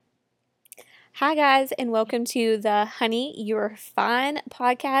Hi, guys, and welcome to the Honey, You're Fine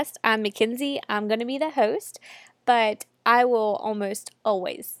podcast. I'm Mackenzie. I'm going to be the host, but I will almost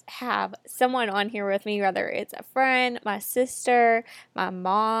always have someone on here with me, whether it's a friend, my sister, my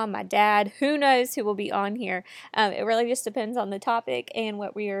mom, my dad, who knows who will be on here. It really just depends on the topic and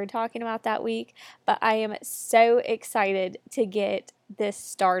what we are talking about that week, but I am so excited to get this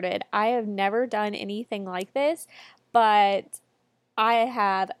started. I have never done anything like this, but I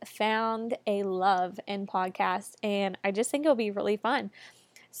have found a love in podcasts, and I just think it'll be really fun.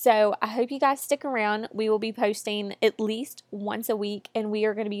 So I hope you guys stick around. We will be posting at least once a week, and we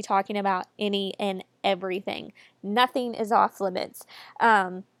are going to be talking about any and everything. Nothing is off limits.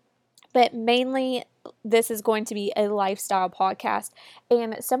 But mainly, this is going to be a lifestyle podcast,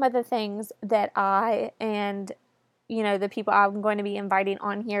 and some of the things that I and the people I'm going to be inviting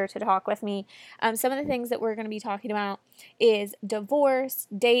on here to talk with me. Some of the things that we're going to be talking about is divorce,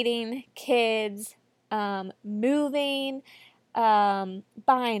 dating, kids, moving, buying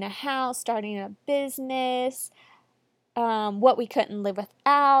a house, starting a business, what we couldn't live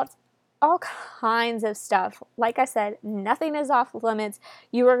without, all kinds of stuff. Like I said, nothing is off limits.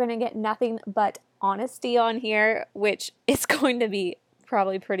 You are going to get nothing but honesty on here, which is going to be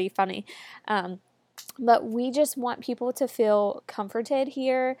probably pretty funny. But we just want people to feel comforted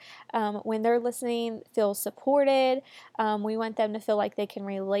here when they're listening, feel supported. We want them to feel like they can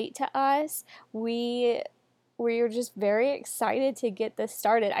relate to us. We're just very excited to get this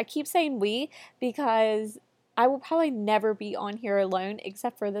started. I keep saying we because I will probably never be on here alone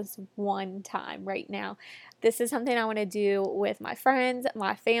except for this one time right now. This is something I want to do with my friends,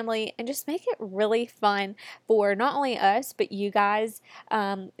 my family, and just make it really fun for not only us, but you guys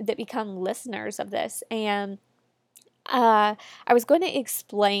that become listeners of this. And I was going to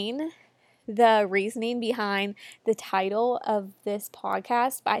explain the reasoning behind the title of this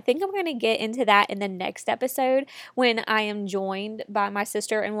podcast, but I think I'm going to get into that in the next episode when I am joined by my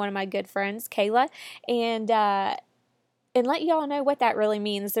sister and one of my good friends, Kayla, and let y'all know what that really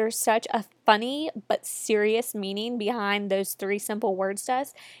means. There's such a funny but serious meaning behind those three simple words to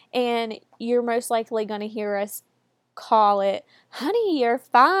us, and you're most likely going to hear us call it, honey, you're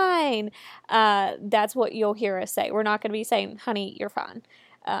fine. That's what you'll hear us say. We're not going to be saying, honey, you're fine.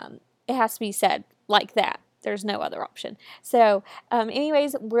 It has to be said like that. There's no other option. So,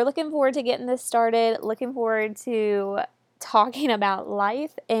 anyways, we're looking forward to getting this started, looking forward to talking about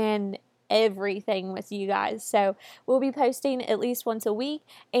life and everything with you guys. So we'll be posting at least once a week,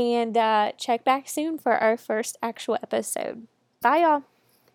 and check back soon for our first actual episode. Bye, y'all.